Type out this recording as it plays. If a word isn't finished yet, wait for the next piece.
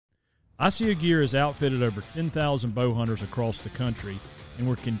ICO Gear has outfitted over 10,000 bow hunters across the country, and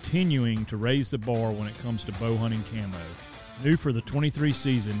we're continuing to raise the bar when it comes to bow hunting camo. New for the 23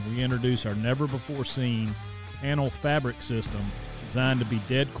 season, we introduce our never-before-seen panel fabric system designed to be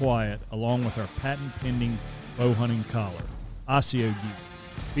dead quiet, along with our patent-pending bow hunting collar. ICO Gear.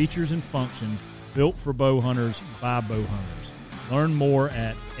 Features and function built for bow hunters by bow hunters. Learn more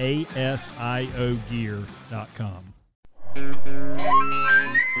at asiogear.com.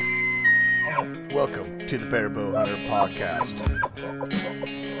 Welcome to the Barbow Hunter Podcast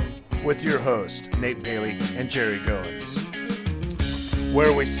with your host, Nate Bailey and Jerry Goins,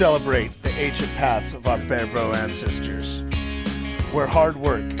 where we celebrate the ancient paths of our Barbow ancestors, where hard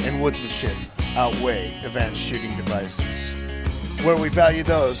work and woodsmanship outweigh advanced shooting devices, where we value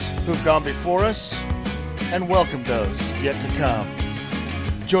those who've gone before us and welcome those yet to come.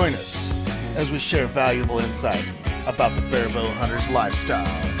 Join us as we share valuable insight about the Barbow hunter's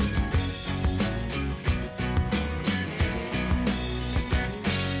lifestyle.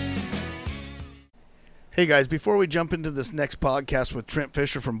 Hey guys, before we jump into this next podcast with Trent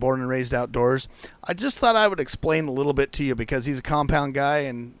Fisher from Born and Raised Outdoors, I just thought I would explain a little bit to you because he's a compound guy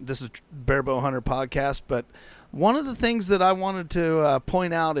and this is Barbow Hunter Podcast, but one of the things that I wanted to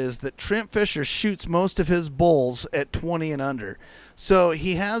point out is that Trent Fisher shoots most of his bulls at 20 and under. So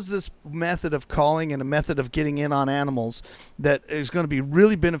he has this method of calling and a method of getting in on animals that is going to be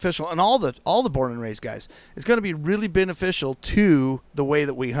really beneficial. And all the Born and Raised guys, it's going to be really beneficial to the way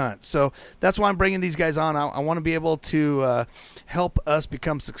that we hunt. So that's why I'm bringing these guys on. I want to be able to help us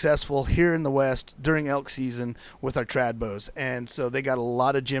become successful here in the West during elk season with our trad bows. And so they got a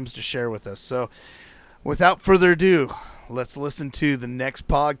lot of gems to share with us. So without further ado, let's listen to the next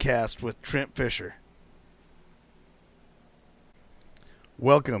podcast with Trent Fisher.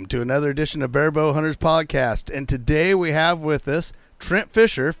 Welcome to another edition of Barbow Hunters Podcast, and today we have with us Trent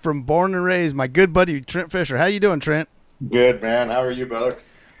Fisher from Born and Raised, my good buddy Trent Fisher. How you doing, Trent? Good, man. How are you, brother?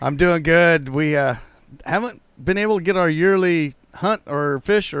 I'm doing good. We haven't been able to get our yearly hunt or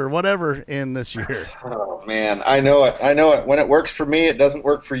fish or whatever in this year. Oh, man. I know it. When it works for me, it doesn't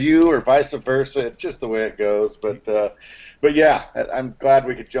work for you, or vice versa. It's just the way it goes. But yeah, I'm glad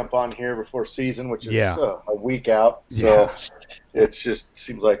we could jump on here before season, which is a week out. So it's just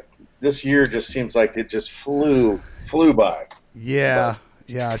seems like this year just seems like it just flew by. Yeah.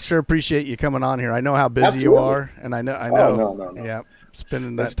 Yeah, I sure appreciate you coming on here. I know how busy you are, and I know. Oh, no. Yeah,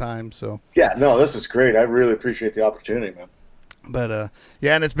 spending that time. So yeah, no, this is great. I really appreciate the opportunity, man. But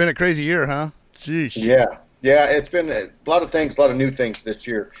and it's been a crazy year, huh? Jeez. Yeah, it's been a lot of things, a lot of new things this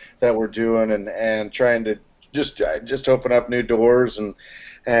year that we're doing, and trying to just open up new doors and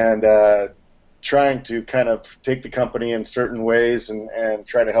trying to kind of take the company in certain ways and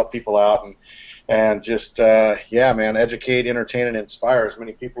try to help people out and just man, educate, entertain, and inspire as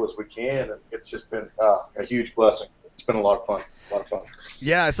many people as we can. And it's just been a huge blessing. It's been a lot of fun.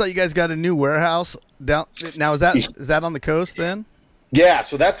 Yeah, I saw you guys got a new warehouse down. Now is that on the coast then? Yeah,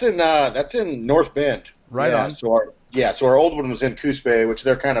 so that's in North Bend. Right on. So our old one was in Coos Bay, which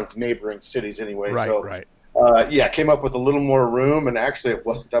they're kind of neighboring cities anyway. Right. Came up with a little more room, and actually it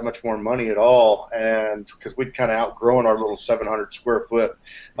wasn't that much more money at all, and because we'd kind of outgrown our little 700 square foot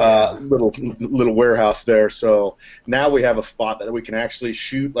little warehouse there. So now we have a spot that we can actually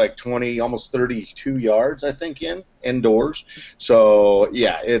shoot like 20, almost 32 yards, I think, indoors. So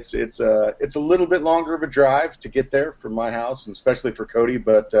yeah, it's a little bit longer of a drive to get there from my house, and especially for Cody,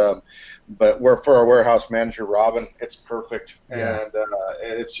 but we're for our warehouse manager Robin, it's perfect. Yeah. And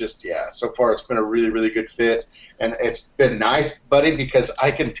it's just so far it's been a really, really good fit, and it's been nice, buddy, because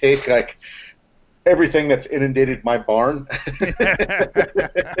I can take like everything that's inundated my barn.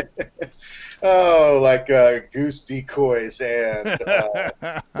 Goose decoys and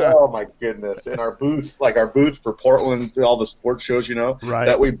oh my goodness, and our booth for Portland, all the sports shows,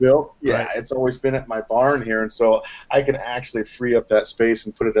 that we built. Yeah, It's always been at my barn here, and so I can actually free up that space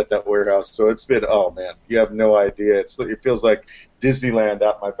and put it at that warehouse. So it's been, oh man, you have no idea. It feels like Disneyland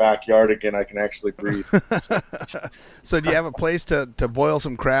out in my backyard again. I can actually breathe. So do you have a place to boil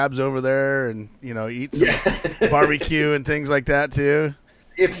some crabs over there and eat some barbecue and things like that too?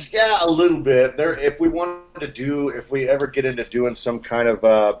 It's a little bit there. If we ever get into doing some kind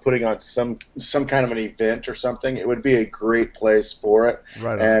of putting on some kind of an event or something, it would be a great place for it.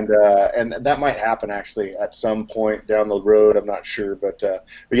 Right. And that might happen actually at some point down the road. I'm not sure, but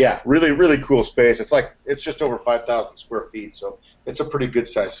yeah, really, really cool space. It's just over 5,000 square feet, so it's a pretty good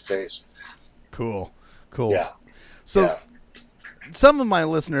sized space. Cool. Yeah. So some of my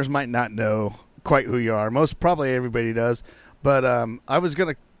listeners might not know quite who you are. Probably everybody does. But I was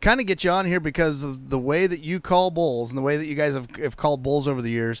going to kind of get you on here because of the way that you call bulls and the way that you guys have called bulls over the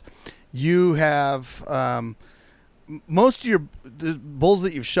years. you have most of the bulls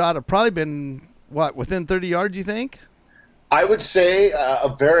that you've shot have probably been within 30 yards. You think? I would say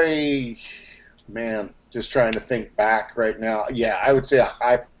just trying to think back right now. Yeah, I would say a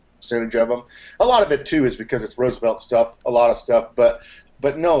high percentage of them. A lot of it too is because it's Roosevelt stuff, a lot of stuff.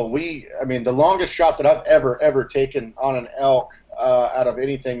 But no, the longest shot that I've ever taken on an elk out of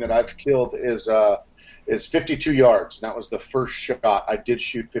anything that I've killed is 52 yards. And that was the first shot. I did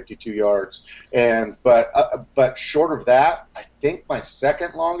shoot 52 yards. But short of that, I think my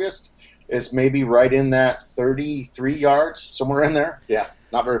second longest is maybe right in that 33 yards, somewhere in there. Yeah,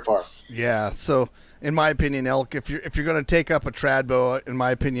 not very far. Yeah, so in my opinion, elk, if you're going to take up a trad bow, in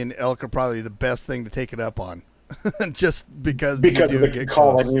my opinion, elk are probably the best thing to take it up on. Just because of the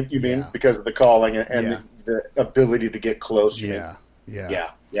calling, close. You mean? Yeah. Because of the calling and the ability to get close. Yeah,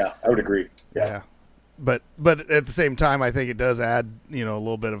 I would agree. Yeah. But at the same time, I think it does add, a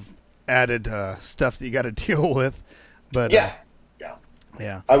little bit of added stuff that you got to deal with. But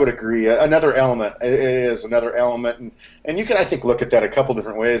yeah, I would agree. Another element, it is another element, and you can, I think, look at that a couple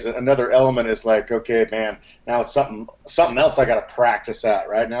different ways. Another element is like, okay, man, now it's something else I got to practice at,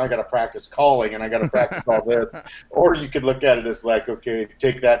 right? Now I got to practice calling, and I got to practice all this. Or you could look at it as like, okay,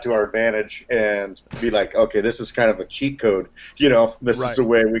 take that to our advantage and be like, okay, this is kind of a cheat code. This is a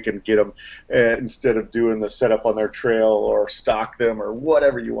way we can get them instead of doing the setup on their trail or stalk them or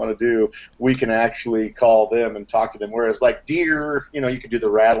whatever you want to do. We can actually call them and talk to them. Whereas like deer, you can do the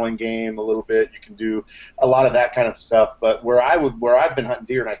rattling game a little bit. You can do a lot of that kind of stuff. But where I've been hunting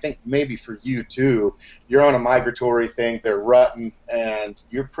deer, and I think maybe for you too, you're on a migratory thing. They're rutting, and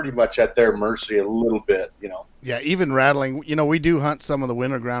you're pretty much at their mercy a little bit. Yeah, even rattling. We do hunt some of the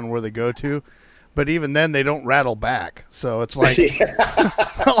winter ground where they go to, but even then they don't rattle back. So it's like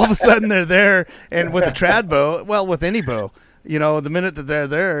all of a sudden they're there, and with a trad bow, well, with any bow. The minute that they're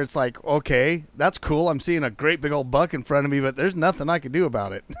there, it's like, okay, that's cool. I'm seeing a great big old buck in front of me, but there's nothing I can do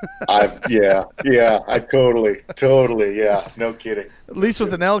about it. I totally, no kidding. At least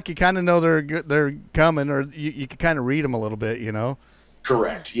with an elk, you kind of know they're coming, or you can kind of read them a little bit,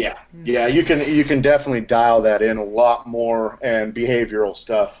 Correct. Yeah. You can definitely dial that in a lot more, and behavioral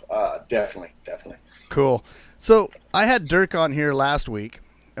stuff. Definitely. Cool. So I had Dirk on here last week.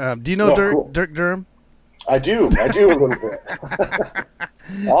 Do you know Dirk? Cool. Dirk Durham? I do a little bit.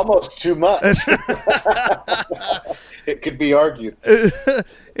 Almost too much. It could be argued.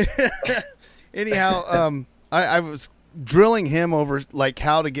 Anyhow, I was drilling him over like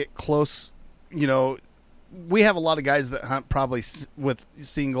how to get close. We have a lot of guys that hunt probably with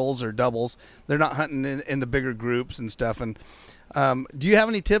singles or doubles. They're not hunting in the bigger groups and stuff. And do you have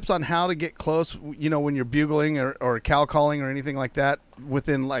any tips on how to get close, when you're bugling or cow calling or anything like that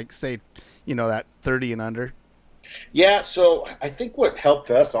within, like, say, that 30 and under? Yeah, so I think what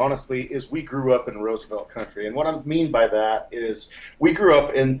helped us, honestly, is we grew up in Roosevelt country. And what I mean by that is we grew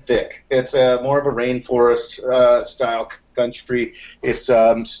up in thick. It's more of a rainforest style country. It's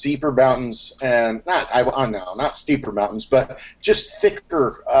steeper mountains, and not steeper mountains, but just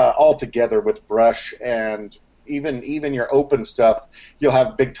thicker altogether with brush, and even your open stuff, you'll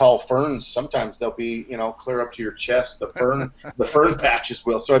have big tall ferns. Sometimes they'll be clear up to your chest. The fern patches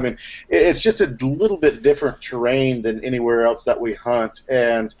will. So it's just a little bit different terrain than anywhere else that we hunt,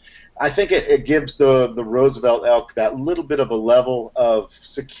 and I think it gives the Roosevelt elk that little bit of a level of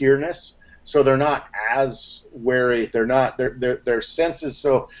secureness. So they're not as wary. They're not their senses.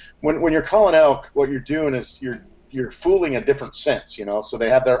 So when you're calling elk, what you're doing is you're fooling a different sense. So they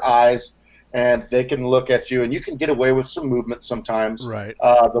have their eyes, and they can look at you, and you can get away with some movement sometimes. Right.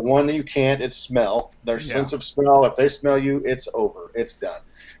 The one that you can't is smell. Their sense of smell, if they smell you, it's over. It's done.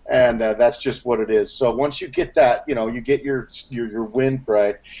 And that's just what it is. So once you get that, you get your wind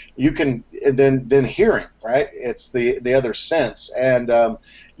right, you can, and then hearing, right? It's the other sense. And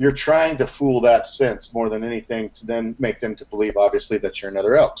you're trying to fool that sense more than anything to then make them to believe, obviously, that you're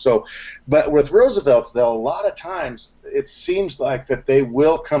another elk. So, but with Roosevelts, though, a lot of times it seems like that they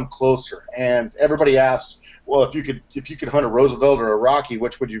will come closer. And everybody asks, well, if you could hunt a Roosevelt or a Rocky,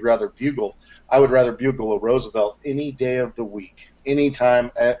 which would you rather bugle? I would rather bugle a Roosevelt any day of the week, anytime,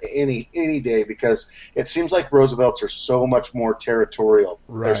 any day, because it seems like Roosevelts are so much more territorial.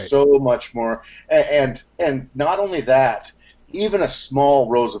 Right. They're so much more, and not only that, even a small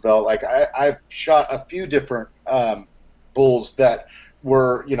Roosevelt, like I've shot a few different bulls that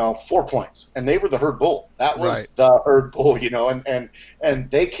were, 4 points, and they were the herd bull. That was Right. the herd bull,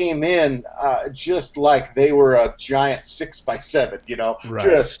 and they came in just like they were a giant 6x7, Right.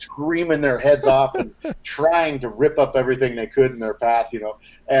 just screaming their heads off and trying to rip up everything they could in their path,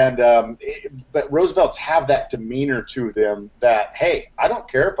 and but Roosevelts have that demeanor to them that, hey, I don't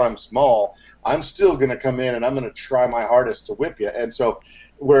care if I'm small, I'm still going to come in and I'm going to try my hardest to whip you. And so,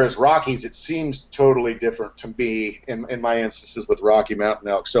 whereas Rockies, it seems totally different to me in my instances with Rocky Mountain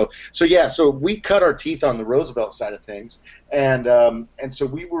elk. So we cut our teeth on the Roosevelt side of things, and so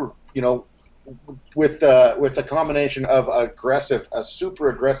we were, with a combination of a super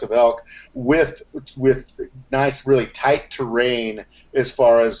aggressive elk with nice, really tight terrain as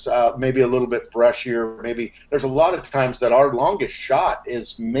far as maybe a little bit brushier. Maybe there's a lot of times that our longest shot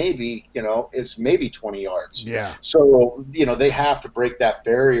is maybe 20 yards. Yeah. So they have to break that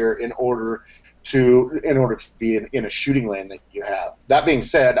barrier in order to be in a shooting lane that you have. That being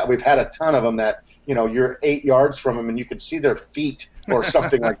said, we've had a ton of them that you're 8 yards from them and you can see their feet or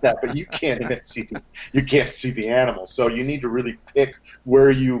something like that, but you can't even see the animal. So you need to really pick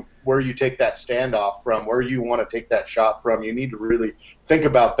where you take that standoff from, where you want to take that shot from. You need to really think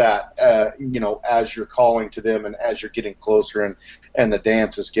about that, as you're calling to them and as you're getting closer, and the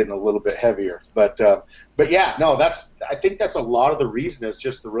dance is getting a little bit heavier. But yeah, no, I think that's a lot of the reason is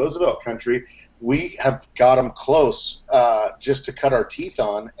just the Roosevelt country. We have got them close just to cut our teeth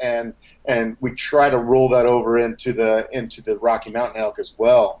on, and we try to roll that over into the Rocky Mountain elk as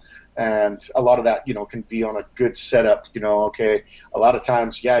well. And a lot of that, can be on a good setup. Okay, a lot of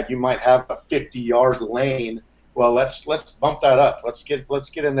times, yeah, you might have a 50-yard lane. Well, let's bump that up. Let's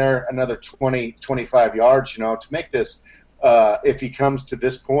get in there another 20, 25 yards. To make this, if he comes to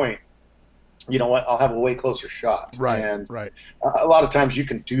this point, you know what, I'll have a way closer shot. Right. And right. A lot of times you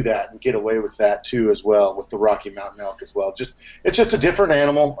can do that and get away with that too as well with the Rocky Mountain elk as well. It's just a different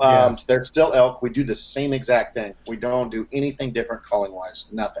animal. Yeah. They're still elk. We do the same exact thing. We don't do anything different calling wise.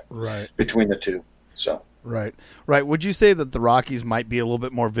 Nothing. Right. Between the two. So. Right. Would you say that the Rockies might be a little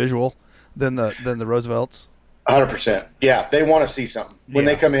bit more visual than the Roosevelts? 100%. Yeah, they want to see something. When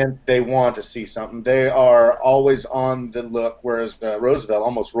they come in, they want to see something. They are always on the look, whereas Roosevelt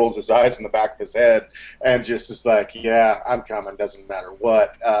almost rolls his eyes in the back of his head and just is like, yeah, I'm coming, doesn't matter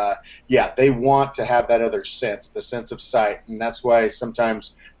what. Yeah, they want to have that other sense, the sense of sight, and that's why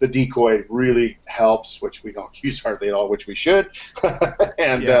sometimes the decoy really helps, which we don't use hardly at all, which we should.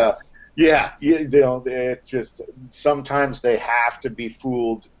 And it's just sometimes they have to be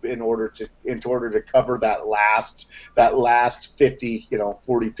fooled in order to cover that last 50,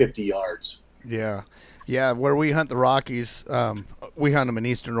 40, 50 yards. Yeah. Yeah, where we hunt the Rockies, we hunt them in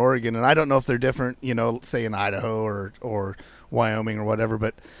eastern Oregon, and I don't know if they're different, say in Idaho or Wyoming or whatever,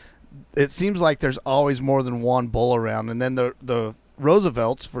 but it seems like there's always more than one bull around, and then the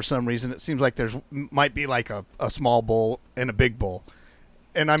Roosevelts, for some reason, it seems like might be like a small bull and a big bull.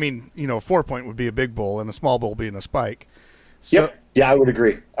 And I mean, a 4-point would be a big bull and a small bull being a spike. So, yep. Yeah, I would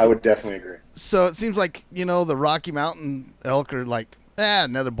agree. I would definitely agree. So it seems like, the Rocky Mountain elk are like,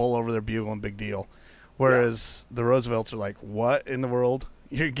 another bull over there bugling, big deal. Whereas the Roosevelts are like, what in the world?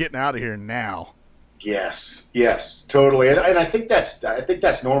 You're getting out of here now. Yes, totally, and I think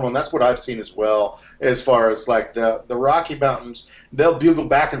that's normal, and that's what I've seen as well. As far as like the Rocky Mountains, they'll bugle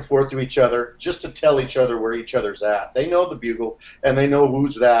back and forth to each other just to tell each other where each other's at. They know the bugle, and they know who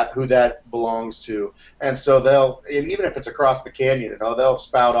that belongs to, and so even if it's across the canyon, they'll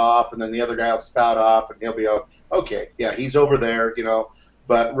spout off, and then the other guy will spout off, and he'll be okay, yeah, he's over there,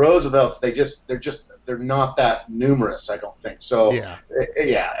 But Roosevelts, they're not that numerous, I don't think. So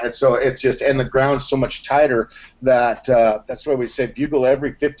and so it's just, and the ground's so much tighter that that's why we say bugle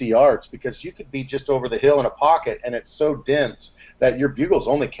every 50 yards, because you could be just over the hill in a pocket, and it's so dense that your bugle's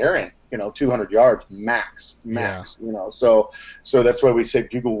only carrying 200 yards max. So that's why we say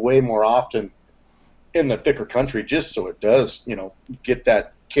bugle way more often in the thicker country, just so it does get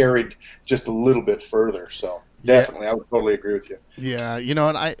that carried just a little bit further. So. Definitely, I would totally agree with you. Yeah,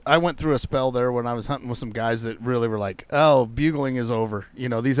 and I went through a spell there when I was hunting with some guys that really were like, oh, bugling is over.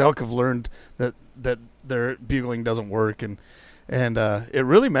 These elk have learned that their bugling doesn't work, and it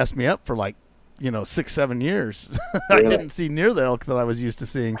really messed me up for 6-7 years. Really? I didn't see near the elk that I was used to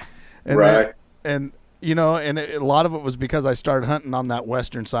seeing. And right. A lot of it was because I started hunting on that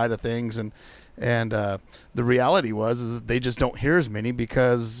western side of things, and the reality is they just don't hear as many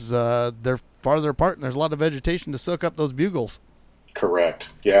because they're farther apart and there's a lot of vegetation to soak up those bugles. Correct.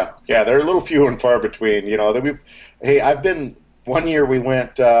 Yeah. They're a little few and far between. I've been, one year we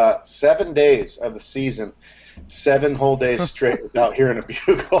went 7 days of the season, 7 whole days straight without hearing a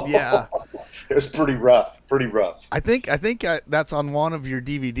bugle. Yeah. It was pretty rough. Pretty rough. I think that's on one of your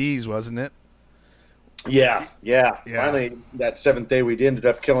DVDs, wasn't it? Yeah. Finally, that seventh day, we ended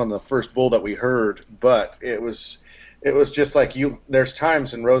up killing the first bull that we heard, but it was just like there's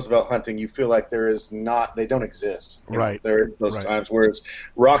times in Roosevelt hunting you feel like they don't exist. Right. There are those times, whereas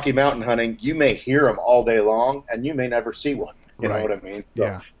Rocky Mountain hunting, you may hear them all day long and you may never see one. You know what I mean? So,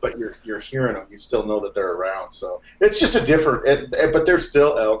 yeah. But you're hearing them. You still know that they're around. So it's just a different. But they're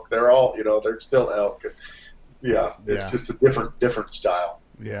still elk. They're all they're still elk. It's just a different style.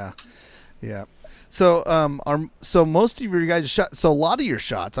 Yeah. So so most of your guys' shots. So a lot of your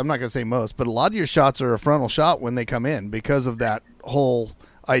shots. I'm not gonna say most, but a lot of your shots are a frontal shot when they come in because of that whole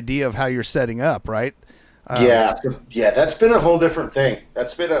idea of how you're setting up, right? That's been a whole different thing.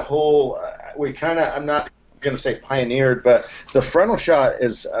 That's been a whole. I'm not going to say pioneered, but the frontal shot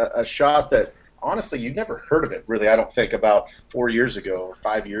is a shot that honestly you never heard of it really. I don't think about 4 years ago or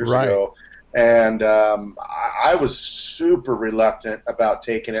 5 years ago, and I was super reluctant about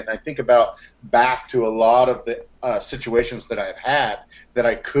taking it. And I think about back to a lot of the situations that I've had that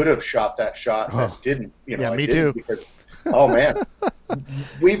I could have shot that shot that didn't. Me too. Because, oh man,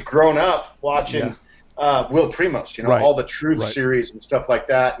 we've grown up watching. Will Primos, all the Truth series and stuff like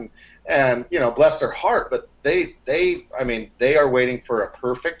that, and bless their heart, but they are waiting for a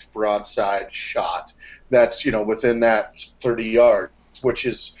perfect broadside shot that's within that 30 yards, which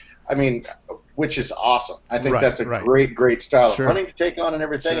is awesome. I think that's a great style of hunting to take on and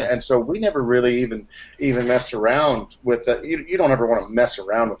everything. And so we never really even messed around with that. You don't ever want to mess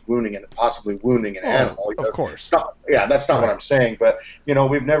around with possibly wounding an animal. Of course. That's not what I'm saying. But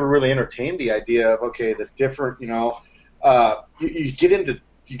we've never really entertained the idea of the different. You get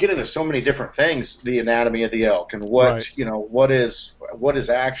into so many different things, the anatomy of the elk and what what is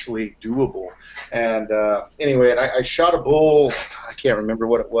actually doable. And anyway, and I shot a bull. I can't remember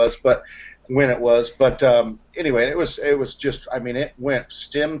what it was, but when it was. But anyway, it was just. It went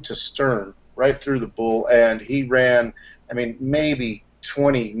stem to stern right through the bull, and he ran. Maybe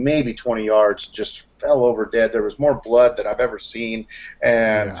 20 yards, just fell over dead. There was more blood than I've ever seen,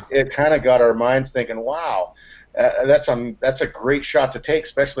 and it kind of got our minds thinking, wow. That's a great shot to take,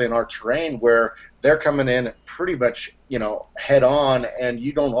 especially in our terrain where they're coming in pretty much head on, and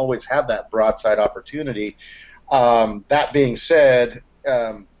you don't always have that broadside opportunity. That being said,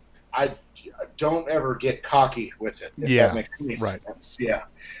 I don't ever get cocky with it. If that makes any sense. Yeah,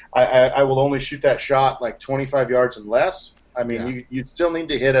 I will only shoot that shot like 25 yards and less. You still need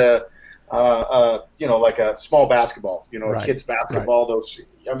to hit like a small basketball, a kid's basketball. Those,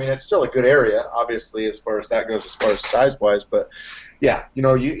 it's still a good area, obviously, as far as that goes, as far as size wise. But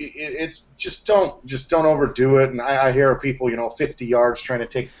it's just don't overdo it. And I hear people, 50 yards trying to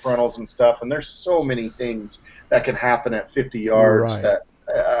take frontals and stuff. And there's so many things that can happen at 50 yards that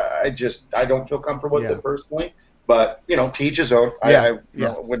I don't feel comfortable with it personally. But to each his own. I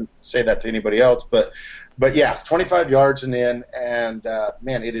wouldn't say that to anybody else. But 25 yards and in, and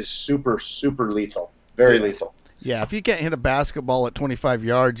man, it is super, super lethal. Very lethal. Yeah, if you can't hit a basketball at 25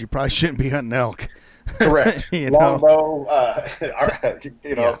 yards, you probably shouldn't be hunting elk. Correct. Longbow,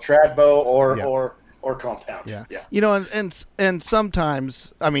 trad bow, or compound. Yeah. And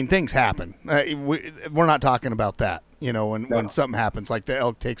sometimes, stuff happen. We're not talking about that. When something happens, like the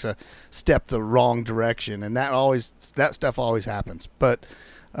elk takes a step the wrong direction, and that stuff always happens. But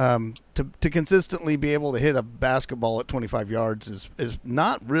to consistently be able to hit a basketball at 25 yards is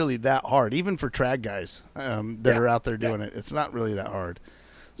not really that hard, even for trad guys that are out there doing it. It's not really that hard.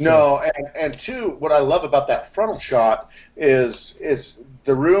 So. No, and two, what I love about that frontal shot is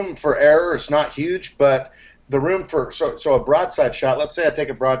the room for error is not huge, but the room for so a broadside shot. Let's say I take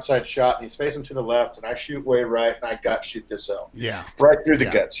a broadside shot and he's facing to the left, and I shoot way right, and I gut shoot this elk. Yeah, right through the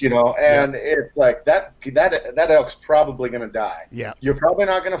guts, and it's like that elk's probably going to die. Yeah, you're probably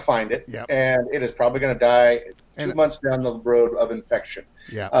not going to find it. Yeah, and it is probably going to die 2 months down the road of infection.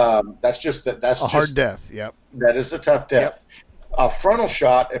 Yeah, that's a hard death. Yep, that is a tough death. Yep. A frontal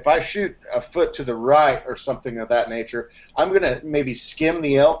shot, if I shoot a foot to the right or something of that nature, I'm going to maybe skim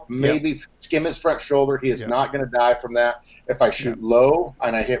the elk, skim his front shoulder. He is not going to die from that. If I shoot low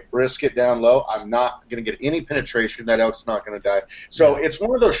and I hit brisket down low, I'm not going to get any penetration. That elk's not going to die. So it's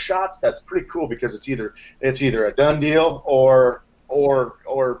one of those shots that's pretty cool because it's either a done deal or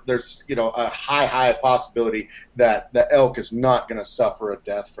there's a high possibility that the elk is not going to suffer a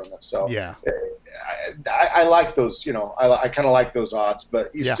death from it. So I like those. I kind of like those odds,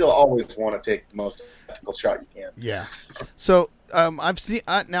 but you still always want to take the most ethical shot you can. Yeah. So I've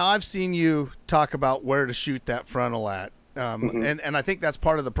seen you talk about where to shoot that frontal at. And I think that's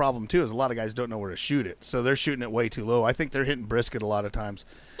part of the problem too. Is a lot of guys don't know where to shoot it, so they're shooting it way too low. I think they're hitting brisket a lot of times.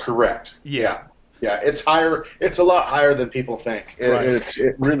 Correct. Yeah. Yeah, it's higher. It's a lot higher than people think.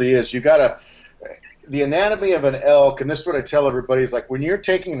 It really is. You gotta. The anatomy of an elk, and this is what I tell everybody, is like when you're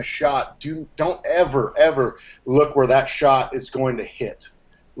taking a shot, don't ever look where that shot is going to hit.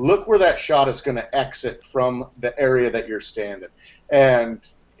 Look where that shot is going to exit from the area that you're standing. And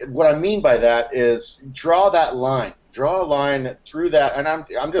what I mean by that is draw that line. Draw a line through that, and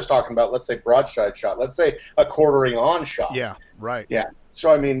I'm just talking about, let's say, broadside shot. Let's say a quartering on shot. Yeah, right. Yeah. So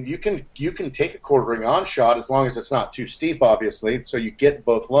I mean, you can take a quartering on shot as long as it's not too steep, obviously, so you get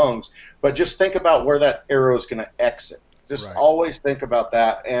both lungs. But just think about where that arrow is going to exit. Just always think about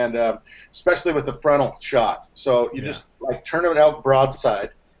that, and especially with the frontal shot. So you just like turn an elk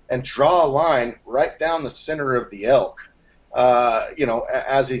broadside and draw a line right down the center of the elk.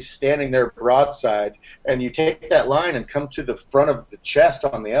 As he's standing there broadside, and you take that line and come to the front of the chest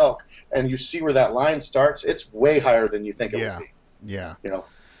on the elk, and you see where that line starts. It's way higher than you think it would be. Yeah.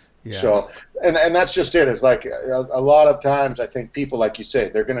 Yeah. So, and that's just it. It's like a lot of times I think people, like you say,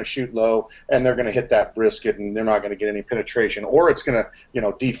 they're going to shoot low and they're going to hit that brisket and they're not going to get any penetration, or it's going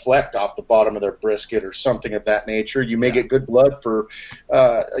to, deflect off the bottom of their brisket or something of that nature. You may get good blood for,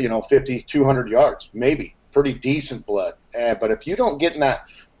 50, 200 yards, maybe pretty decent blood. But if you don't get in that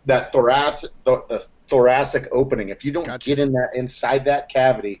thoracic opening, if you don't get in that inside that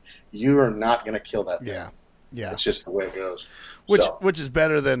cavity, you are not going to kill that thing. Yeah. It's just the way it goes. Which is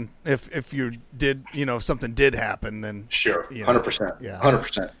better than if you did, if something did happen, then sure, 100%, yeah,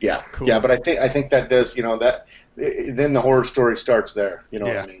 100%, yeah, cool. Yeah. But I think that does, that then the horror story starts there. You know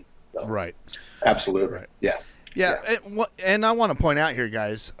what I mean? So, right. Absolutely. Right. Yeah. And I want to point out here,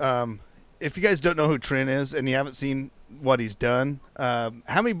 guys, if you guys don't know who Trent is and you haven't seen what he's done, how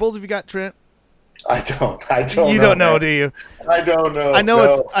many bulls have you got, Trent? I don't. You don't know, do you? I don't know. I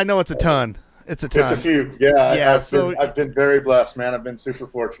know it's a ton. It's a ton. It's a few. Yeah. I've been very blessed, man. I've been super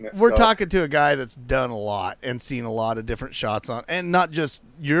fortunate. We're talking to a guy that's done a lot and seen a lot of different shots on, and not just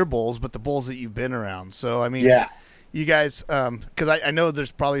your bulls, but the bulls that you've been around. So, I mean, you guys, because I know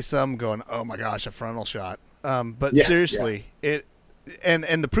there's probably some going, oh my gosh, a frontal shot. But seriously, it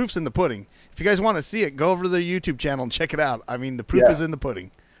and the proof's in the pudding. If you guys want to see it, go over to the YouTube channel and check it out. I mean, the proof is in the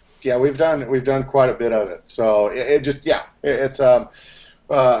pudding. Yeah, we've done quite a bit of it. So it's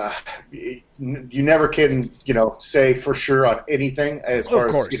you never can say for sure on anything as far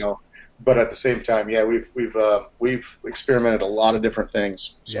as but at the same time, we've experimented a lot of different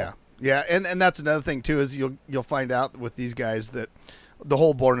things. So. Yeah, and that's another thing too, is you'll find out with these guys that the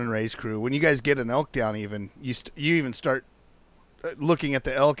whole Born and Raised crew, when you guys get an elk down, you even start looking at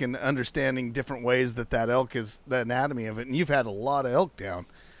the elk and understanding different ways that elk is the anatomy of it, and you've had a lot of elk down.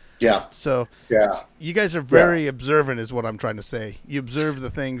 Yeah. So you guys are very observant, is what I'm trying to say. You observe the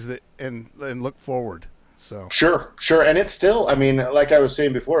things that and look forward. So sure, and it's still. I mean, like I was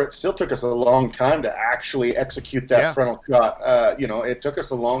saying before, it still took us a long time to actually execute that frontal shot. It took us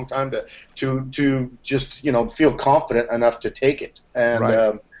a long time to just feel confident enough to take it. And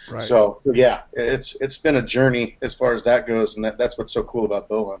right. So it's been a journey as far as that goes, and that's what's so cool about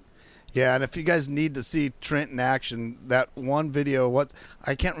bow hunting. Yeah, and if you guys need to see Trent in action, that one video,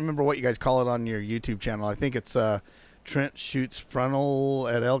 I can't remember what you guys call it on your YouTube channel. I think it's Trent shoots frontal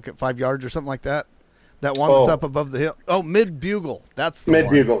at elk at 5 yards or something like that. That one that's up above the hill. Oh, Mid-Bugle. That's the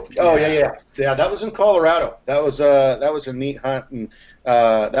Mid-Bugle. Oh, yeah. That was in Colorado. That was a neat hunt, and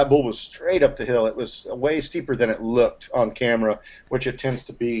that bull was straight up the hill. It was way steeper than it looked on camera, which it tends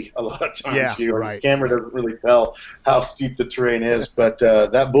to be a lot of times. The camera doesn't really tell how steep the terrain is, but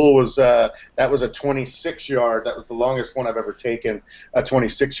that bull was that was a 26-yard. That was the longest one I've ever taken, a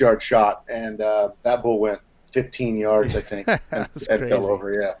 26-yard shot, and that bull went 15 yards, I think, and fell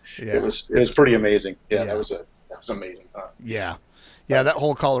over. Yeah. It was pretty amazing. That was amazing. Yeah, that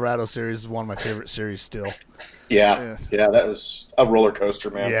whole Colorado series is one of my favorite series still. Yeah, that was a roller coaster,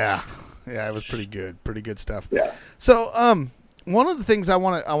 man. Yeah, it was pretty good stuff. Yeah. So, one of the things I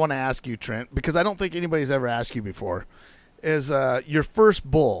want to ask you, Trent, because I don't think anybody's ever asked you before, is your first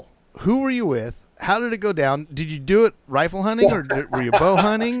bull. Who were you with? How did it go down? Did you do it rifle hunting, or were you bow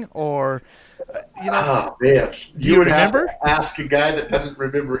hunting, or Oh man, you would remember? Have to ask a guy that doesn't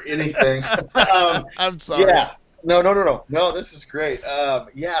remember anything. I'm sorry. Yeah, no. This is great.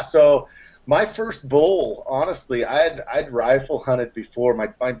 So my first bull, honestly, I'd rifle hunted before.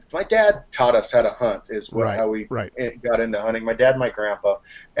 My dad taught us how to hunt. How we got into hunting. My dad, and my grandpa,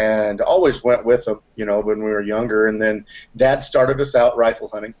 and always went with them. When we were younger, and then Dad started us out rifle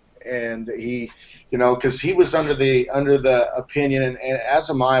hunting. and he, because he was under the opinion, and as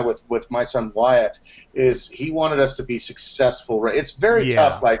am I with my son Wyatt, is he wanted us to be successful. Right? It's very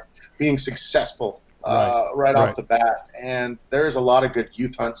tough, like being successful right off the bat. And there's a lot of good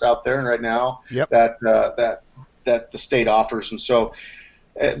youth hunts out there right now that the state offers, and so.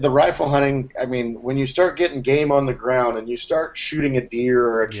 The rifle hunting, I mean, when you start getting game on the ground and you start shooting a deer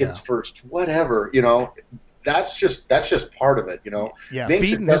or a kid's first, whatever, that's just part of it, Yeah, being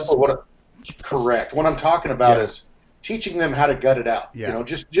successful. Correct. What I'm talking about is teaching them how to gut it out. Yeah.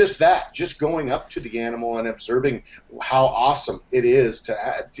 Just going up to the animal and observing how awesome it is to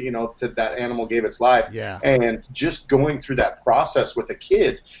that animal gave its life. Yeah. And just going through that process with a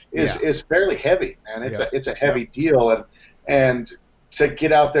kid is fairly heavy, man. It's a heavy deal, and to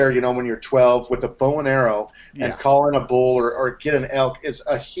get out there, when you're 12 with a bow and arrow and call in a bull or get an elk is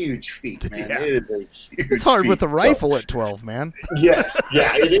a huge feat, man. Yeah. It is a huge It's hard feat. with a rifle at 12, man. Yeah,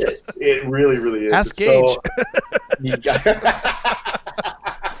 it is. It really, really is. Ask Gage.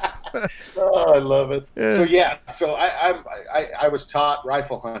 Oh, I love it. Yeah. So I was taught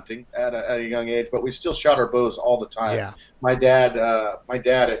rifle hunting at a young age, but we still shot our bows all the time. Yeah. My dad,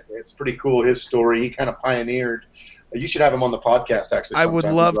 it's pretty cool. His story, he kind of pioneered. You should have him on the podcast, actually. I would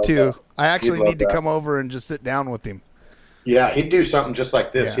love to. I actually need to come over and just sit down with him. Yeah, he'd do something just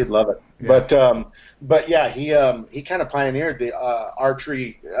like this. Yeah. He'd love it. Yeah. But yeah, he kind of pioneered the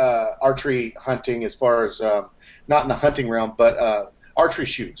archery hunting as far as not in the hunting realm, but archery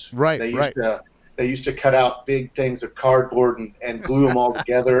shoots. Right. They used to cut out big things of cardboard and glue them all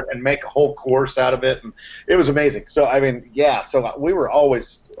together and make a whole course out of it, and it was amazing. So I mean, so we were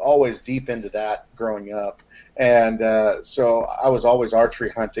always deep into that growing up. And so I was always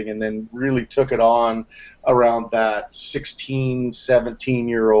archery hunting, and then really took it on around that 16,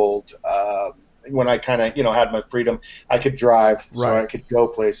 17-year-old when I kind of, had my freedom. I could drive, so I could go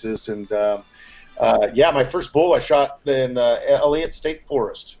places. And, my first bull I shot in the Elliott State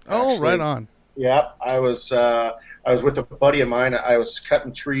Forest. Oh, right on. Yeah, I was with a buddy of mine. I was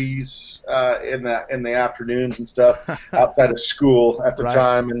cutting trees in the afternoons and stuff outside of school at the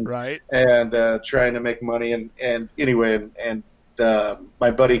time, and trying to make money. And anyway,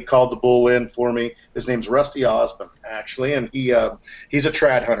 my buddy called the bull in for me. His name's Rusty Osmond, actually, and he's a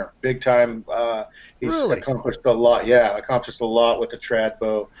trad hunter, big time. He's accomplished a lot. Yeah, accomplished a lot with the trad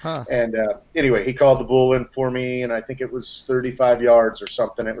bow. Huh. And anyway, he called the bull in for me, and I think it was 35 yards or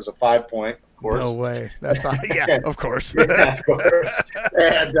something. It was a 5-point. No way. That's of course. Yeah, of course.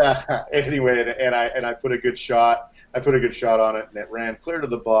 And anyway, and I put a good shot. I put a good shot on it, and it ran clear to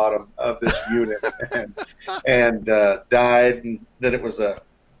the bottom of this unit and died. And then it was a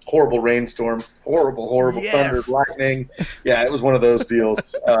horrible rainstorm, horrible thunder, lightning. Yeah, it was one of those deals.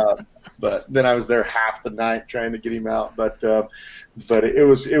 But then I was there half the night trying to get him out. But it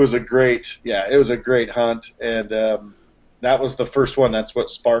was a great hunt, and that was the first one. That's what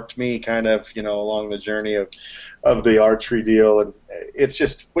sparked me kind of, along the journey of the archery deal. And it's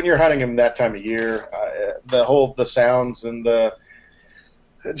just, when you're hunting them that time of year, the sounds and the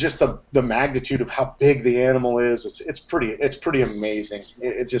magnitude of how big the animal is, it's pretty amazing.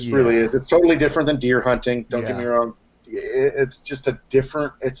 It just really is. It's totally different than deer hunting. Don't get me wrong. It's just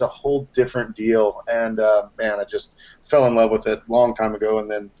it's a whole different deal. And man, I just fell in love with it a long time ago.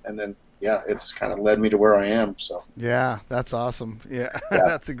 And then, yeah, it's kind of led me to where I am. So yeah, that's awesome. Yeah,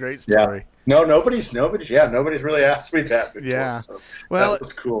 that's a great story. Yeah. No, nobody's really asked me that before. Yeah, so well, that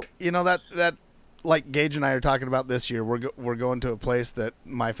was cool. That like Gage and I are talking about this year. We're going to a place that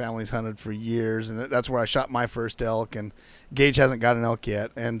my family's hunted for years, and that's where I shot my first elk. And Gage hasn't got an elk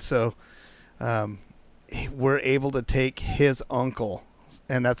yet, and so we're able to take his uncle,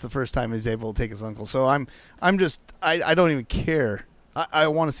 and that's the first time he's able to take his uncle. So I don't even care. I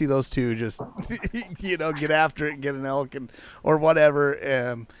want to see those two just, get after it and get an elk or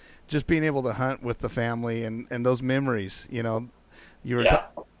whatever. Just being able to hunt with the family and those memories, you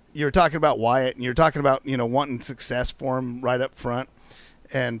were talking about Wyatt, and you're talking about, wanting success for him right up front.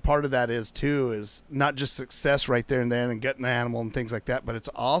 And part of that is not just success right there and then and getting the animal and things like that, but it's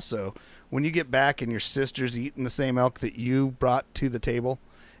also when you get back and your sister's eating the same elk that you brought to the table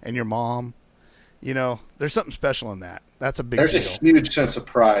and your mom, there's something special in that. That's a big deal. There's a huge sense of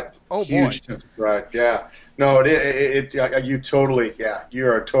pride. Oh, huge sense of pride. Yeah. No, you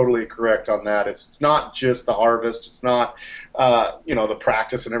are totally correct on that. It's not just the harvest. It's not, the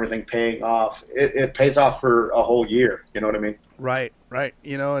practice and everything paying off. It pays off for a whole year. You know what I mean? Right.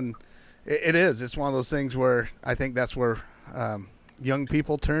 And it is. It's one of those things where I think that's where young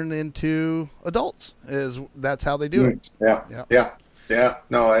people turn into adults. That's how they do it. Yeah. Yeah.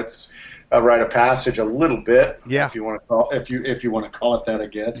 No, it's a rite of passage a little bit. Yeah. If you want to call if you want to call it that, I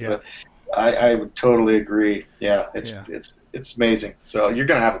guess. Yeah. But I would totally agree. Yeah. It's amazing. So you're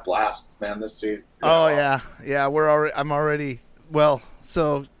gonna have a blast, man, this season. Oh yeah. I'm already. Well,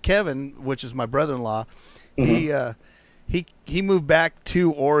 so Kevin, which is my brother-in-law, he moved back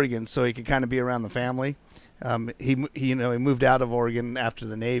to Oregon so he could kind of be around the family. He moved out of Oregon after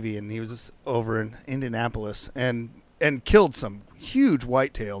the Navy, and he was over in Indianapolis and killed some huge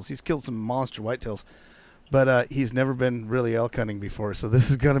whitetails. He's killed some monster whitetails, but he's never been really elk hunting before. So this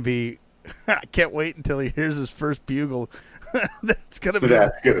is going to be. I can't wait until he hears his first bugle. That's gonna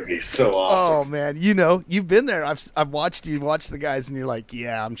be so awesome. Oh man, you've been there. I've watched you watch the guys, and you're like,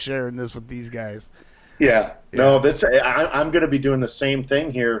 yeah, I'm sharing this with these guys. Yeah. No, I'm going to be doing the same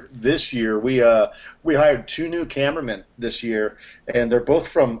thing here this year. We hired 2 new cameramen this year, and they're both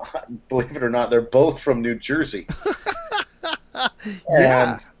from, believe it or not, they're both from New Jersey. Yeah.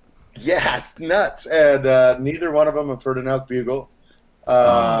 And yeah, it's nuts. And neither one of them have heard an elk bugle.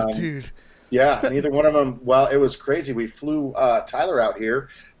 Dude. Yeah, neither one of them. Well, it was crazy. We flew Tyler out here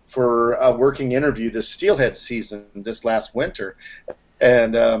for a working interview this steelhead season this last winter.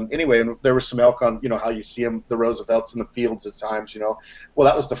 And anyway, there was some elk on, how you see them, the Roosevelts in the fields at times, Well,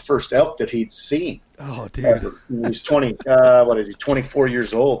 that was the first elk that he'd seen. Oh, dude. He's 24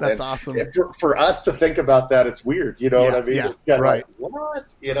 years old. That's awesome. For us to think about that, it's weird. You know what I mean? Yeah, right. Like,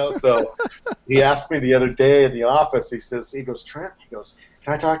 what? So he asked me the other day in the office, he goes, Trent,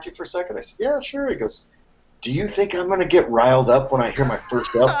 can I talk to you for a second? I said, yeah, sure. He goes, do you think I'm going to get riled up when I hear my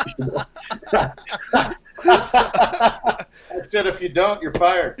first elk? I said, if you don't, you're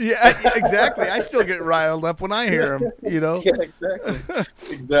fired. Yeah, exactly. I still get riled up when I hear them, Yeah, exactly.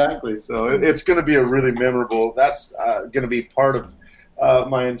 Exactly. So it's going to be a really memorable, that's going to be part of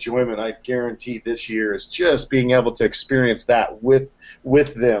my enjoyment, I guarantee, this year is just being able to experience that with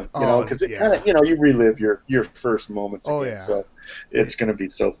them, because it kind of, you relive your first moments again. Yeah. So it's going to be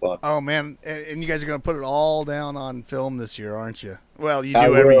so fun. Oh, man. And you guys are going to put it all down on film this year, aren't you? Well, you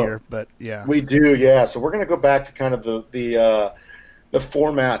do every year, but yeah. We do, yeah. So we're going to go back to kind of the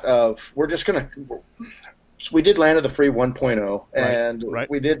format of, we're just going to, so we did Land of the Free 1.0, and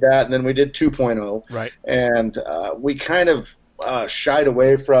we did that, and then we did 2.0. Right. And we kind of shied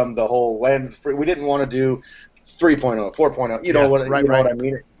away from the whole Land of the Free. We didn't want to do 3.0, 4.0. You know what I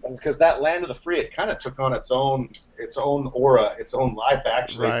mean? Because that Land of the Free, it kind of took on its own aura, its own life,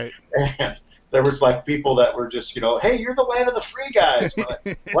 actually. Right. And there was like people that were just, hey, you're the Land of the Free guys. We're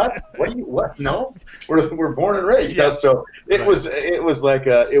like, what? What are you? What? No, we're born and raised. Yeah. So it was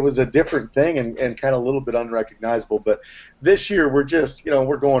a different thing and kind of a little bit unrecognizable. But this year we're just,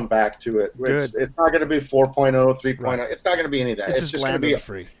 we're going back to it. It's not going to be 4.0, 3.0. Right. It's not going to be any of that. It's just Land of the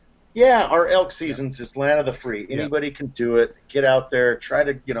Free. Yeah, our elk seasons is Land of the Free. Anybody can do it. Get out there, try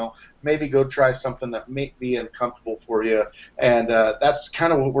to, maybe go try something that may be uncomfortable for you. And that's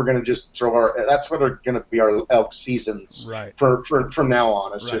kind of what we're going to just that's what are going to be our elk seasons from now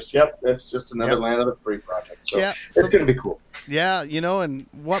on. It's just, it's just another Land of the Free project. So it's going to be cool. Yeah, and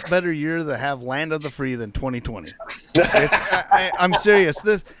what better year to have Land of the Free than 2020? I'm serious.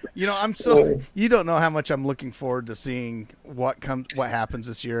 This, you don't know how much I'm looking forward to seeing what happens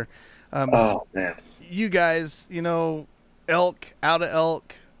this year. Oh man, you guys, elk, out of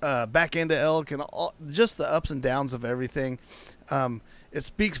elk, back into elk, and just the ups and downs of everything. It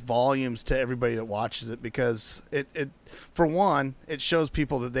speaks volumes to everybody that watches it, because it for one, it shows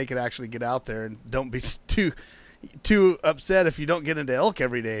people that they could actually get out there and don't be too upset if you don't get into elk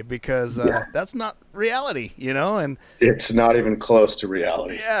every day, because that's not reality, and it's not even close to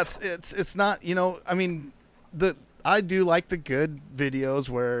reality. Yeah, it's not, I mean, I do like the good videos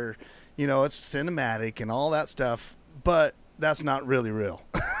where, it's cinematic and all that stuff, but that's not really real.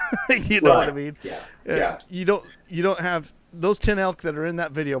 You know what I mean? Yeah. You don't have those 10 elk that are in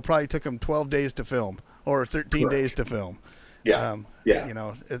that video probably took them 12 days to film or 13 days to film. Yeah.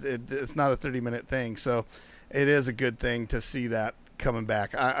 It's not a 30-minute thing. So it is a good thing to see that coming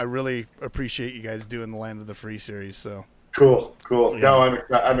back. I really appreciate you guys doing the Land of the Free series. So cool. Yeah. No,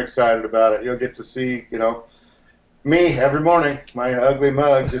 I'm excited about it. You'll get to see, me every morning, my ugly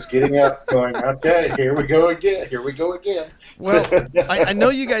mug, just getting up, going, okay, here we go again. Well, I know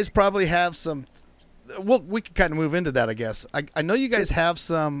you guys probably have some. Well, we can kind of move into that, I guess. I know you guys have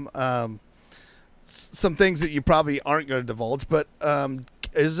some things that you probably aren't going to divulge, but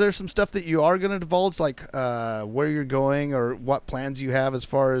is there some stuff that you are going to divulge, like where you're going or what plans you have as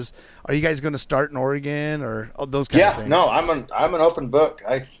far as, are you guys going to start in Oregon or those kind of things? No, I'm an open book.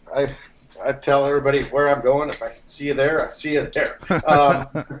 I tell everybody where I'm going. If I see you there, I see you there.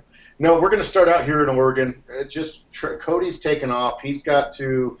 No, we're going to start out here in Oregon. Cody's taken off. He's got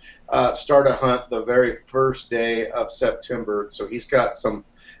to start a hunt the very first day of September. So he's got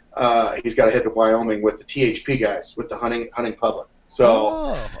he's got to head to Wyoming with the THP guys, with the hunting public.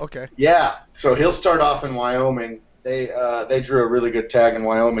 So, okay. Yeah. So he'll start off in Wyoming. They drew a really good tag in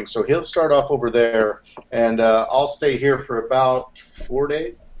Wyoming. So he'll start off over there, and I'll stay here for about 4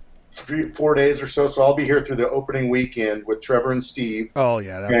 days. 4 days or so. So I'll be here through the opening weekend with Trevor and Steve. Oh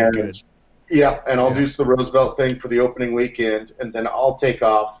yeah, that'd be good. Yeah, and I'll do the Roosevelt thing for the opening weekend, and then I'll take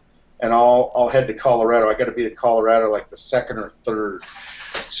off and I'll head to Colorado. I got to be to Colorado like the 2nd or 3rd.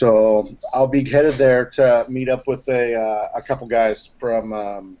 So I'll be headed there to meet up with a couple guys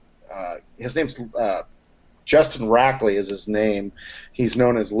from his name's Justin Rackley is his name. He's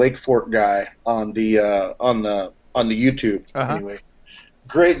known as Lake Fork Guy on the YouTube. Anyway.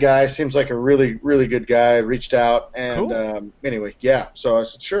 Great guy, seems like a really, really good guy. Reached out, and anyway, yeah. So I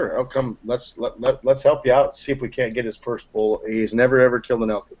said, sure, I'll come. Let's help you out. See if we can't get his first bull. He's never ever killed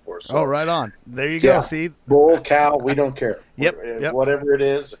an elk before. So. Right on. There you go. See, bull, cow, we don't care. Yep. Whatever it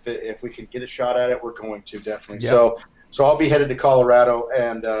is, if we can get a shot at it, we're going to definitely. Yep. So I'll be headed to Colorado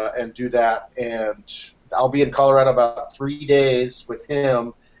and do that, and I'll be in Colorado about 3 days with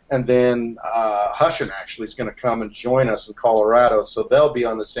him. And then Hushin actually is going to come and join us in Colorado, so they'll be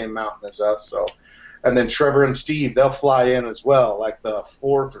on the same mountain as us. So, and then Trevor and Steve, they'll fly in as well, like the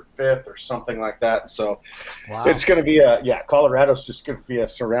 4th or 5th or something like that. So, It's going to be Colorado's just going to be a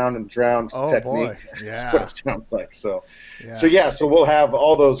surround and drown technique. Boy, yeah, that's what it sounds like. So we'll have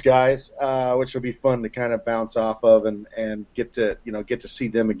all those guys, which will be fun to kind of bounce off of and get to see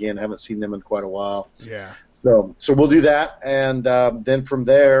them again. Haven't seen them in quite a while. Yeah. So we'll do that, and then from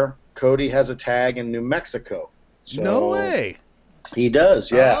there, Cody has a tag in New Mexico. So no way. He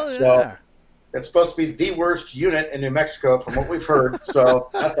does, yeah. Oh, yeah. So it's supposed to be the worst unit in New Mexico, from what we've heard. So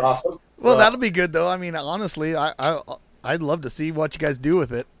that's awesome. Well, that'll be good, though. I mean, honestly, I'd love to see what you guys do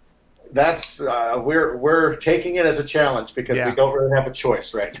with it. That's we're taking it as a challenge because we don't really have a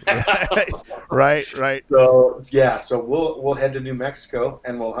choice right now. Right. So we'll head to New Mexico,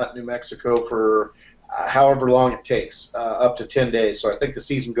 and we'll hunt New Mexico for however long it takes, up to 10 days. So I think the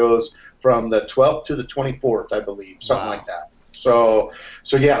season goes from the 12th to the 24th, I believe, something like that. So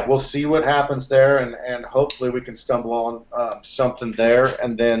we'll see what happens there, and hopefully we can stumble on something there.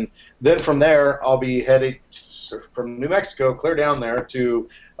 And then from there, I'll be headed from New Mexico, clear down there to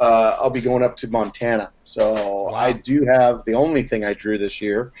I'll be going up to Montana. So I do have the only thing I drew this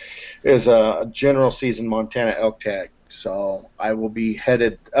year is a general season Montana elk tag. So I will be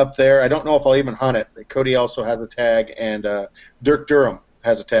headed up there. I don't know if I'll even hunt it. Cody also has a tag, and Dirk Durham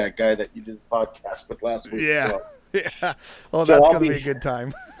has a tag, guy that you did the podcast with last week. Yeah. So. Yeah. Well, that's going to be a good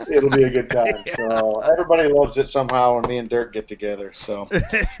time. It'll be a good time. So everybody loves it somehow when me and Dirk get together. So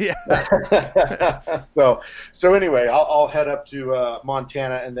so anyway, I'll head up to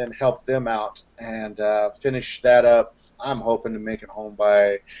Montana and then help them out and finish that up. I'm hoping to make it home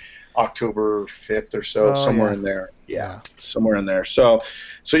by October 5th or so, somewhere in there. Yeah, somewhere in there. So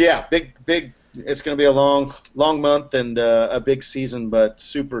yeah, big. It's going to be a long month and a big season, but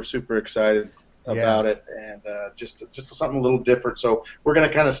super, super excited about it, and just something a little different. So we're going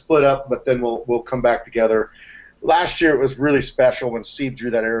to kind of split up, but then we'll come back together. Last year it was really special when Steve drew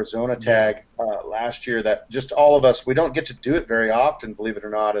that Arizona tag last year. That just all of us, we don't get to do it very often, believe it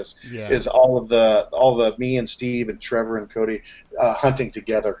or not. Is all the me and Steve and Trevor and Cody hunting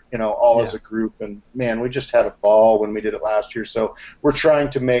together, all as a group. And man, we just had a ball when we did it last year. So we're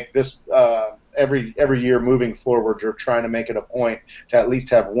trying to make this every year moving forward. We're trying to make it a point to at least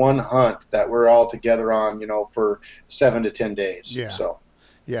have one hunt that we're all together on, for 7 to 10 days. Yeah. So.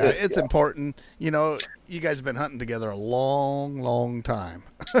 Yeah, it's important. You guys have been hunting together a long, long time.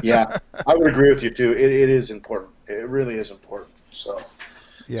 Yeah, I would agree with you too. It is important. It really is important. So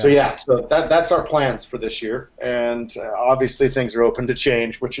that's our plans for this year, and obviously things are open to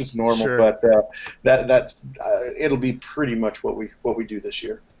change, which is normal. Sure. But that's it'll be pretty much what we do this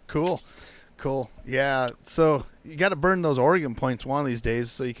year. Cool. Yeah. So you got to burn those Oregon points one of these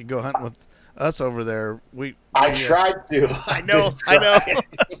days, so you can go hunting with us over there. I tried to. I know.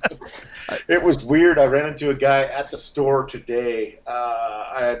 It was weird. I ran into a guy at the store today.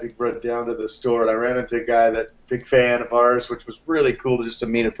 I had to run down to the store, and I ran into a guy big fan of ours, which was really cool just to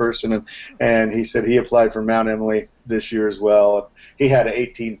meet a person. And he said he applied for Mount Emily this year as well. And he had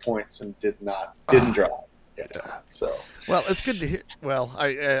 18 points and didn't drive. Yeah. So well, it's good to hear. Well,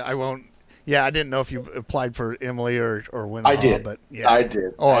 I won't. Yeah, I didn't know if you applied for Emily or Winnaha. I did. But yeah. I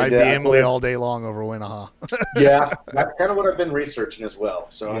did. Oh, I'd be did. Emily all day long over Winnaha. Yeah, that's kind of what I've been researching as well.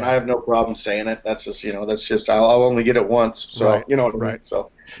 So, and I have no problem saying it. That's just I'll only get it once. So, Right. you know what I mean? Right.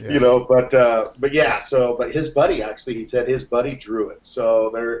 So, Yeah. but yeah, but his buddy, actually, he said his buddy drew it. So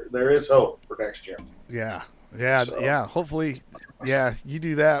there is hope for next year. Yeah. So. Yeah. Hopefully, yeah, you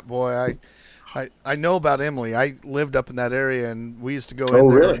do that, boy. I know about Emily. I lived up in that area, and we used to go in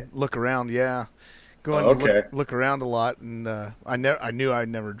there really? and look around. Yeah, go in and look around a lot. And I knew I'd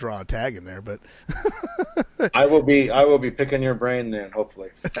never draw a tag in there, but I will be picking your brain then, hopefully.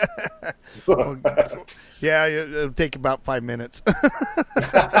 Yeah, it'll take about 5 minutes.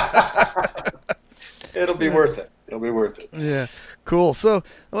 It'll be worth it. It'll be worth it. Yeah, cool. So,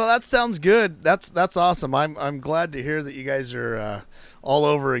 well, that sounds good. That's awesome. I'm glad to hear that you guys are all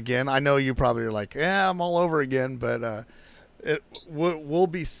over again. I know you probably are like, yeah, I'm all over again, but we'll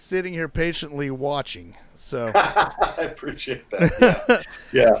be sitting here patiently watching. So I appreciate that.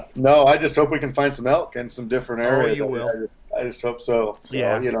 Yeah. No, I just hope we can find some elk in some different areas. You will. I just hope so.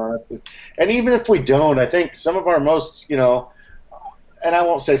 Yeah. And even if we don't, I think some of our most, and I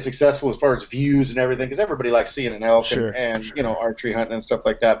won't say successful as far as views and everything, because everybody likes seeing an elk and archery hunting and stuff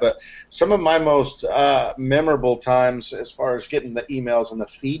like that. But some of my most memorable times as far as getting the emails and the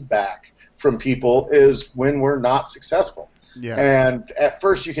feedback from people is when we're not successful. Yeah. And at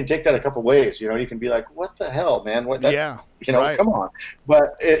first you can take that a couple ways. You can be like, what the hell, man? Right. Come on.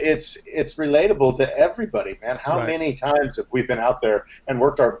 But it's relatable to everybody, man. How many times have we been out there and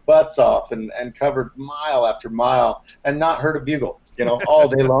worked our butts off and covered mile after mile and not heard a bugle, all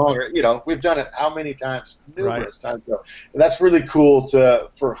day long? Or, we've done it how many times? Numerous times. So that's really cool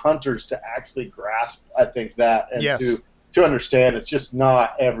for hunters to actually grasp, I think, that and to understand it's just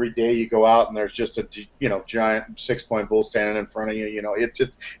not every day you go out and there's just a giant 6-point bull standing in front of you. It's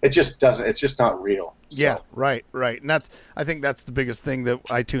just not real. So. Yeah, right. And I think that's the biggest thing that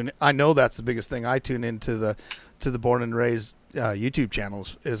I know that's the biggest thing I tune into the Born and Raised YouTube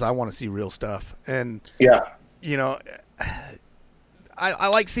channels is I want to see real stuff. And I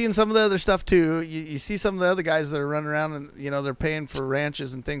like seeing some of the other stuff too. You see some of the other guys that are running around and they're paying for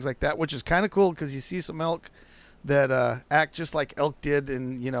ranches and things like that, which is kind of cool because you see some elk that act just like elk did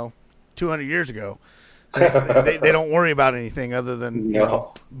in 200 years ago. They don't worry about anything other than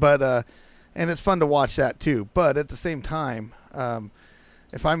but and it's fun to watch that too. But at the same time,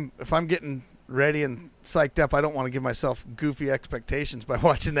 if I'm getting ready and psyched up, I don't want to give myself goofy expectations by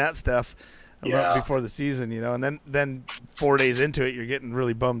watching that stuff before the season, and then 4 days into it, you're getting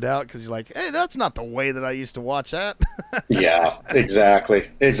really bummed out because you're like, hey, that's not the way that I used to watch that. Yeah,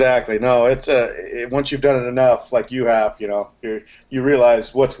 exactly. No, it's once you've done it enough, like you have, you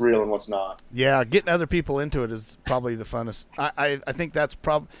realize what's real and what's not. Yeah, getting other people into it is probably the funnest. I think that's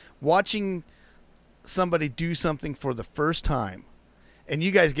watching somebody do something for the first time, and you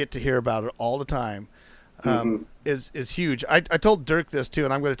guys get to hear about it all the time. Is huge. I told Dirk this too,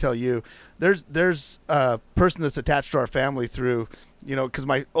 and I'm going to tell you. There's a person that's attached to our family through, because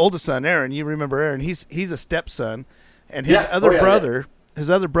my oldest son Aaron, you remember Aaron? He's a stepson, and his his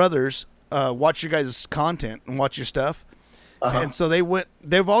other brothers watch your guys' content and watch your stuff, and so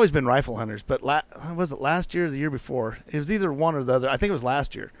they've always been rifle hunters. But was it last year or the year before? It was either one or the other. I think it was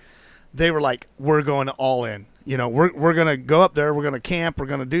last year. They were like, we're going all in. We're going to go up there. We're going to camp. We're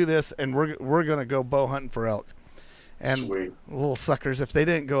going to do this, and we're going to go bow hunting for elk. And Sweet. Little suckers, if they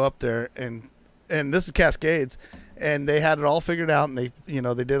didn't go up there, and this is Cascades, and they had it all figured out, and they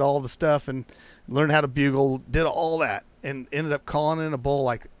did all the stuff and learned how to bugle, did all that, and ended up calling in a bull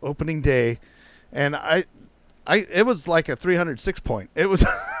like opening day, and it was like a 306 point. It was,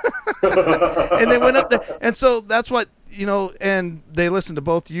 and they went up there, and so that's what. And they listened to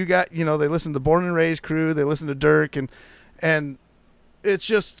both you got, they listened to the Born and Raised crew, they listened to Dirk, and it's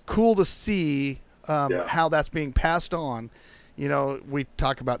just cool to see how that's being passed on. We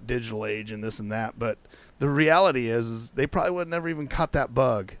talk about digital age and this and that, but the reality is they probably would never even caught that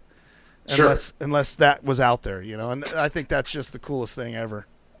bug unless that was out there, and I think that's just the coolest thing ever.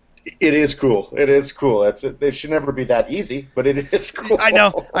 It is cool. It should never be that easy, but it is cool. I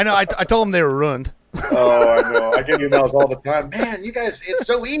know. I told them they were ruined. Oh, I know. I get emails all the time. Man, you guys, it's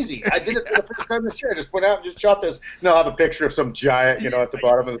so easy. I did it for the first time this year. I just went out and just shot this. And I'll have a picture of some giant, at the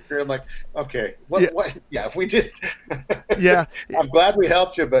bottom of the tree. I'm like, okay, what? Yeah, if we did. Yeah. I'm glad we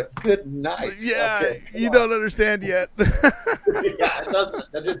helped you, but good night. Yeah, okay, you don't understand yet. Yeah, it doesn't.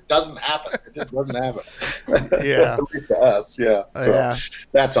 It just doesn't happen. It just doesn't happen. Yeah. At least to us, yeah. So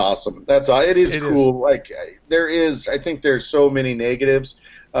that's awesome. That's all. It is cool. Like I think there's so many negatives.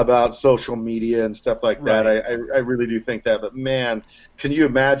 about social media and stuff like that. Right. I really do think that. But man, can you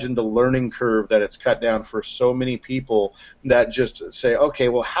imagine the learning curve that it's cut down for so many people that just say, okay,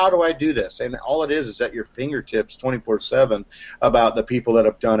 well, how do I do this? And all it is at your fingertips 24/7 about the people that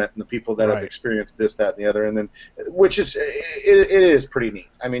have done it and the people that have experienced this, that, and the other. And then, which is, it is pretty neat.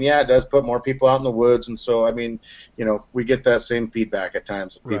 I mean, yeah, it does put more people out in the woods. And so, I mean, we get that same feedback at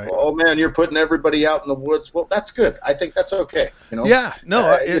times of people. Oh man, you're putting everybody out in the woods. Well, that's good. I think that's okay. Yeah,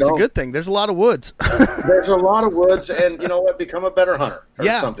 no, it's a good thing. There's a lot of woods. There's a lot of woods, and you know what? Become a better hunter or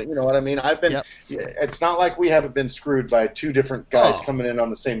something. You know what I mean? I've been. Yep. It's not like we haven't been screwed by two different guys coming in on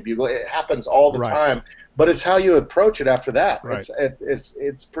the same bugle. It happens all the time. But it's how you approach it after that. Right.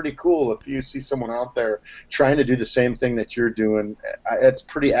 It's pretty cool if you see someone out there trying to do the same thing that you're doing. It's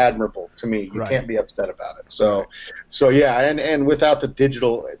pretty admirable to me. You can't be upset about it. So yeah, and without the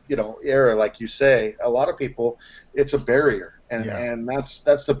digital era, like you say, a lot of people, it's a barrier. And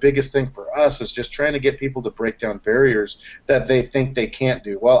that's the biggest thing for us is just trying to get people to break down barriers that they think they can't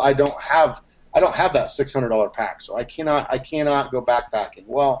do. Well, I don't have that $600 pack, so I cannot go backpacking.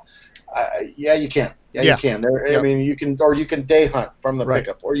 Well, yeah, you can. Yeah, you can. I mean, you can day hunt from the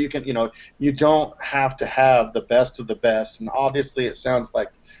pickup, or you can, you don't have to have the best of the best. And obviously, it sounds like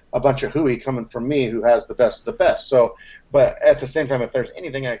a bunch of hooey coming from me who has the best of the best. So, but at the same time, if there's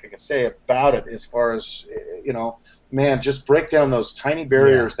anything I can say about it, as far as man, just break down those tiny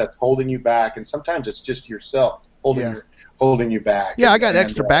barriers that's holding you back, and sometimes it's just yourself holding you back. Yeah, I got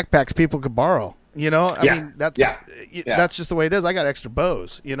extra backpacks people could borrow. I mean, that's just the way it is. I got extra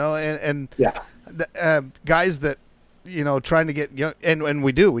bows, and guys that, trying to get young, and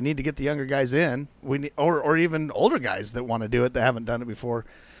we need to get the younger guys in. We need, or even older guys that want to do it that haven't done it before,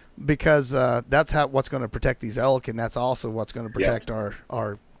 because that's what's going to protect these elk, and that's also what's going to protect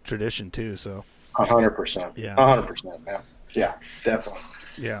our tradition too. So 100%, 100%, man. Yeah, definitely.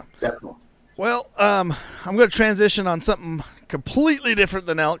 Yeah, definitely. Well, I'm going to transition on something completely different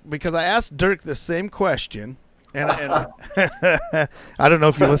than elk, because I asked Dirk the same question, and I don't know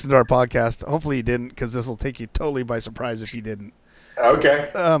if you listened to our podcast. Hopefully you didn't, because this will take you totally by surprise if you didn't. Okay,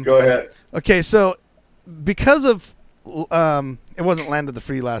 go ahead. Okay, so because of it wasn't Land of the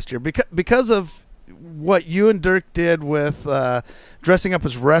Free last year, because of what you and Dirk did with dressing up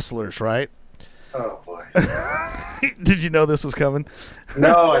as wrestlers, right? Oh boy. Did you know this was coming?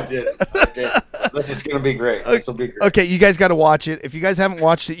 No, I didn't. This is going to be great. This will be great. Okay, you guys got to watch it. If you guys haven't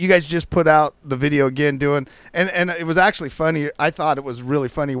watched it, you guys just put out the video again and it was actually funny. I thought it was really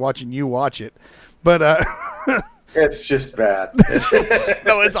funny watching you watch it. But it's just bad.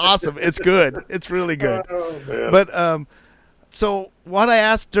 No, it's awesome. It's good. It's really good. Oh, but so what I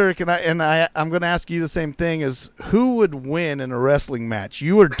asked Dirk, and I'm going to ask you the same thing, is who would win in a wrestling match,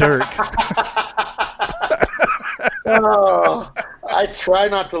 you or Dirk? Oh, I try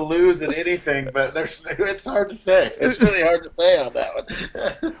not to lose at anything, but it's hard to say. It's really hard to say on that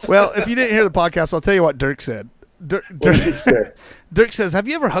one. Well, if you didn't hear the podcast, I'll tell you what Dirk said. Dirk says, "Have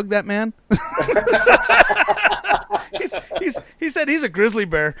you ever hugged that man?" He said he's a grizzly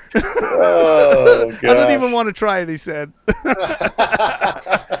bear. Oh, gosh. I don't even want to try it, he said.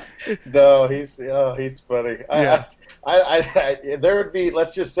 No, he's funny. Yeah. There would be,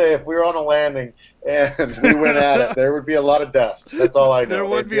 let's just say, if we were on a landing and we went at it, there would be a lot of dust. That's all I know. There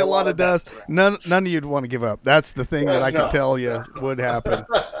would be a lot of dust. None of you'd want to give up. That's the thing that I can tell you would happen.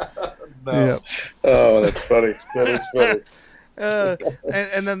 No. Yep. Oh, that's funny. That is funny.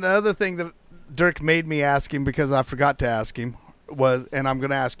 And then the other thing that Dirk made me ask him, because I forgot to ask him, was, and I'm going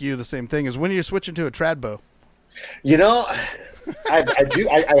to ask you the same thing, is when are you switching to a trad bow? I do.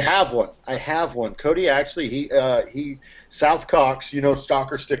 I have one. I have one. Cody actually, he South Cox,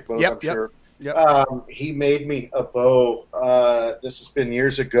 stalker stick bows. I'm sure. Yep. He made me a bow. This has been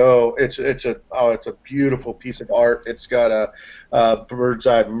years ago. It's a beautiful piece of art. It's got a bird's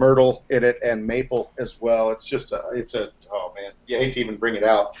eye myrtle in it and maple as well. Oh man, you hate to even bring it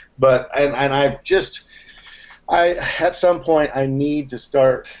out. But at some point I need to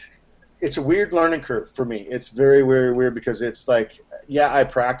start. It's a weird learning curve for me. It's very, very weird, because it's like, I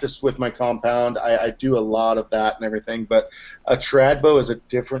practice with my compound. I do a lot of that and everything, but a trad bow is a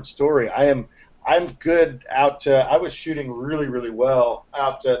different story. I'm good out to, I was shooting really, really well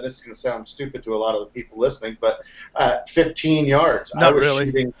out to, this is going to sound stupid to a lot of the people listening, but 15 yards. Not I was really.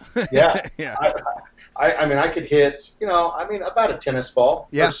 Shooting, yeah. Yeah. I mean, I could hit, about a tennis ball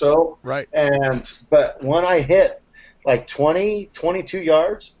or so. Right. But when I hit like 20, 22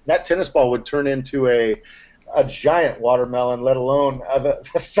 yards, that tennis ball would turn into a giant watermelon, let alone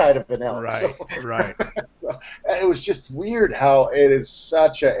the side of an elk. Right, right. So it was just weird how it is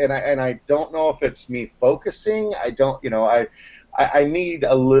such a, and I don't know if it's me focusing. I don't, I need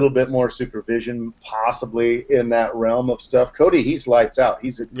a little bit more supervision, possibly in that realm of stuff. Cody, he's lights out.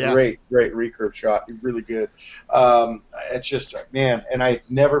 He's a great recurve shot. He's really good. It's just, man, and I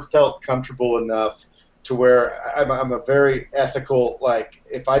never felt comfortable enough to where I'm a very ethical, like,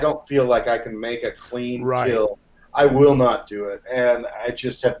 if I don't feel like I can make a clean kill, I will not do it. And I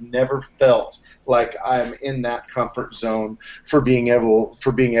just have never felt like I'm in that comfort zone for being able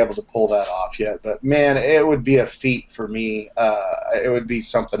to pull that off yet. But man, it would be a feat for me. It would be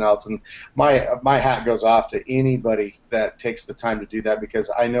something else. And my hat goes off to anybody that takes the time to do that, because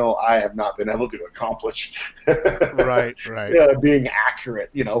I know I have not been able to accomplish right. being accurate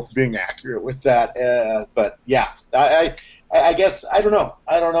with that. But yeah, I guess I don't know.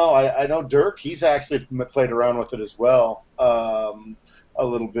 I know Dirk. He's actually played around with it as well, a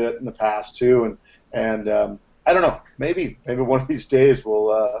little bit in the past too, and I don't know. Maybe one of these days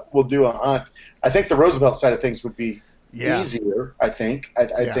we'll do a hunt. I think the Roosevelt side of things would be easier. I think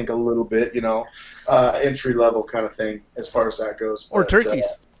a little bit, entry level kind of thing as far as that goes. Or turkeys.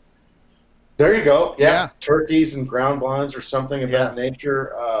 There you go. Yeah. Turkeys and ground blinds or something of that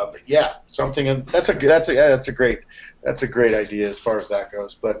nature. But yeah, something. And that's a great idea as far as that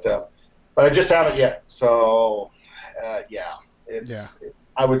goes. But I just haven't yet. So I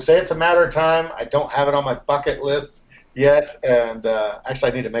would say it's a matter of time. I don't have it on my bucket list yet, and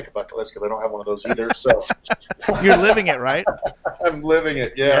actually I need to make a bucket list because I don't have one of those either. So you're living it, right? I'm living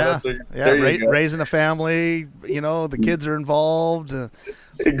it. Yeah. Raising a family. The kids are involved.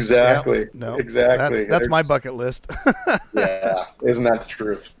 Exactly. Exactly. That's my bucket list. Yeah, isn't that the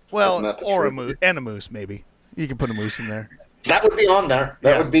truth? Well, or a moose and a moose, maybe. You can put a moose in there. That would be on there.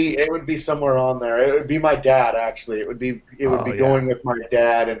 It would be somewhere on there. It would be my dad, actually. It would be going with my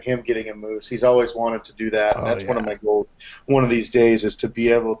dad and him getting a moose. He's always wanted to do that, and that's one of my goals. One of these days is to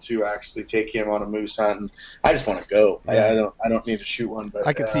be able to actually take him on a moose hunt. And I just want to go. Yeah. I don't need to shoot one, but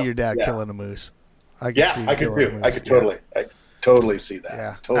I could see your dad killing a moose. I could totally. I totally see that.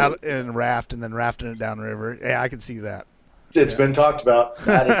 Yeah, totally. Out in a raft and then rafting it down the river. Yeah, I can see that. It's been talked about.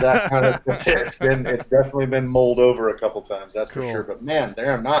 That is that kind of. It's definitely been mulled over a couple times. That's for sure. But man,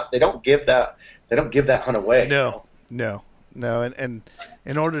 they don't give that hunt away. No. And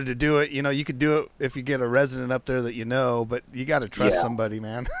in order to do it, you could do it if you get a resident up there that but you got to trust somebody,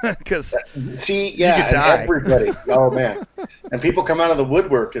 man. Because everybody. Oh man, and people come out of the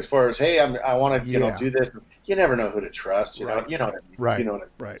woodwork as far as, hey, I want to do this. You never know who to trust. You know what I mean. Right. You know what I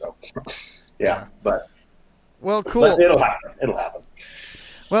mean. Right. So, but. Well, cool. But it'll happen.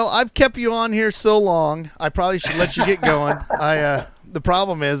 Well, I've kept you on here so long. I probably should let you get going. The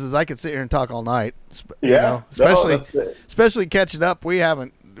problem is I could sit here and talk all night. Especially catching up. We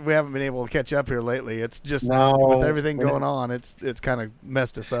haven't been able to catch up here lately. It's just with everything going on, it's kind of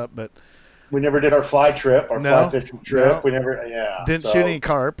messed us up. But we never did our fly trip, fly fishing trip. No. We never, didn't shoot any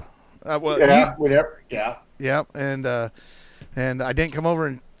carp. We never. Yeah, and I didn't come over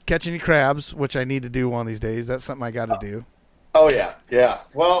and catch any crabs, which I need to do one of these days. That's something I got to do. Oh yeah.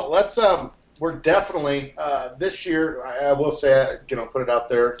 Well, let's. We're definitely this year. I will say, put it out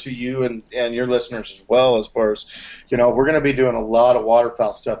there to you and your listeners as well. As far as we're going to be doing a lot of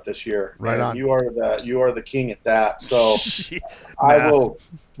waterfowl stuff this year. Right on. You are the king at that. So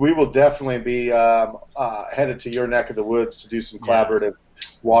we will definitely be headed to your neck of the woods to do some collaborative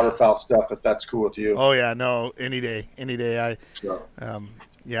waterfowl stuff. If that's cool with you. Oh yeah, no, any day.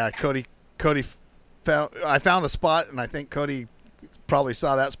 Cody found a spot, and I think Cody probably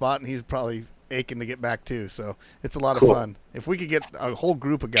saw that spot, and he's probably aching to get back too. So it's a lot of fun. If we could get a whole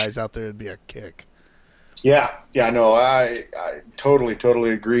group of guys out there, it'd be a kick. Yeah, no, I totally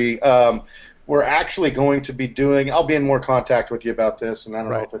agree. We're actually going to be doing, I'll be in more contact with you about this, and I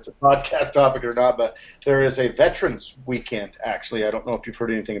don't know if it's a podcast topic or not, but there is a Veterans Weekend, actually. I don't know if you've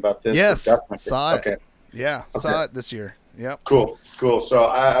heard anything about this. Yes, saw it. Okay. Yeah, saw it this year. Yep. Cool. So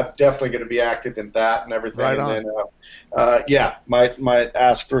I'm definitely going to be active in that and everything. Right on. And then, might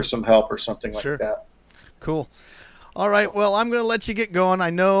ask for some help or something like that. Cool. All right. Well, I'm going to let you get going. I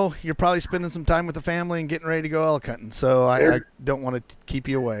know you're probably spending some time with the family and getting ready to go elk hunting, so I don't want to keep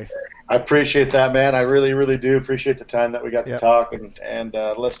you away. I appreciate that, man. I really, really do appreciate the time that we got to talk, and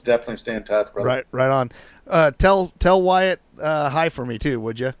let's definitely stay in touch, brother. Right on. Tell Wyatt hi for me too,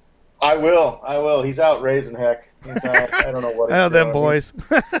 would you? I will. He's out raising heck. He's out, I don't know what he's doing. Them boys.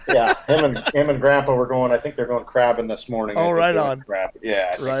 Yeah, him and Grandpa were going. I think they're going crabbing this morning. Oh, right on. Crab.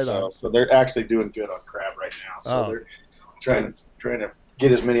 Yeah, I think so. On. So they're actually doing good on crab right now. So they're trying to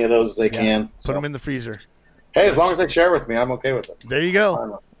get as many of those as they can. Put them in the freezer. Hey, as long as they share with me, I'm okay with it. There you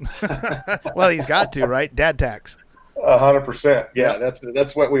go. Well, he's got to, right? Dad tax. 100%. Yeah,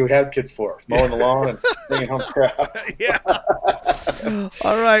 that's what we have kids for: mowing the lawn and bringing home crap. Yeah.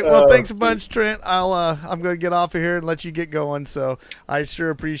 All right. Well, thanks a bunch, Trent. I'm going to get off of here and let you get going. So I sure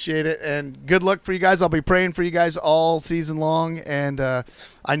appreciate it, and good luck for you guys. I'll be praying for you guys all season long, and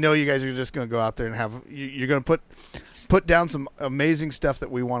I know you guys are just going to go out there and you're going to put down some amazing stuff that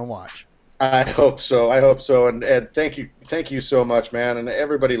we want to watch. I hope so. And thank you so much, man, and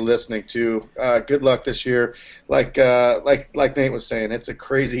everybody listening too. Good luck this year. Like Nate was saying, it's a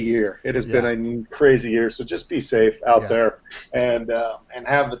crazy year. It has been a crazy year. So just be safe out there, and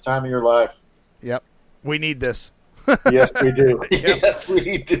have the time of your life. Yep, we need this. Yes, we do. Yes,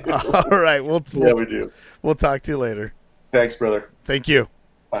 we do. All right, we do. We'll talk to you later. Thanks, brother. Thank you.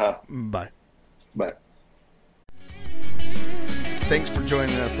 Bye. Bye. Thanks for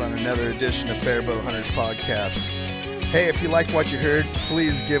joining us on another edition of Barbow Hunters Podcast. Hey, if you like what you heard,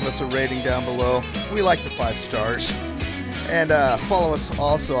 please give us a rating down below. We like the 5 stars. And follow us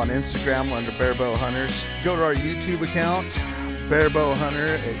also on Instagram under Barbow Hunters. Go to our YouTube account, Barbow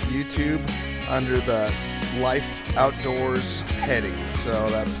Hunter at YouTube, under the Life Outdoors heading. So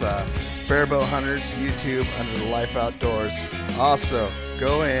that's Barbow Hunters YouTube under the Life Outdoors. Also,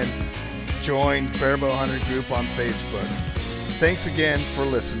 go in, join Barbow Hunter group on Facebook. Thanks again for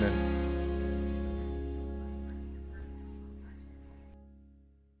listening.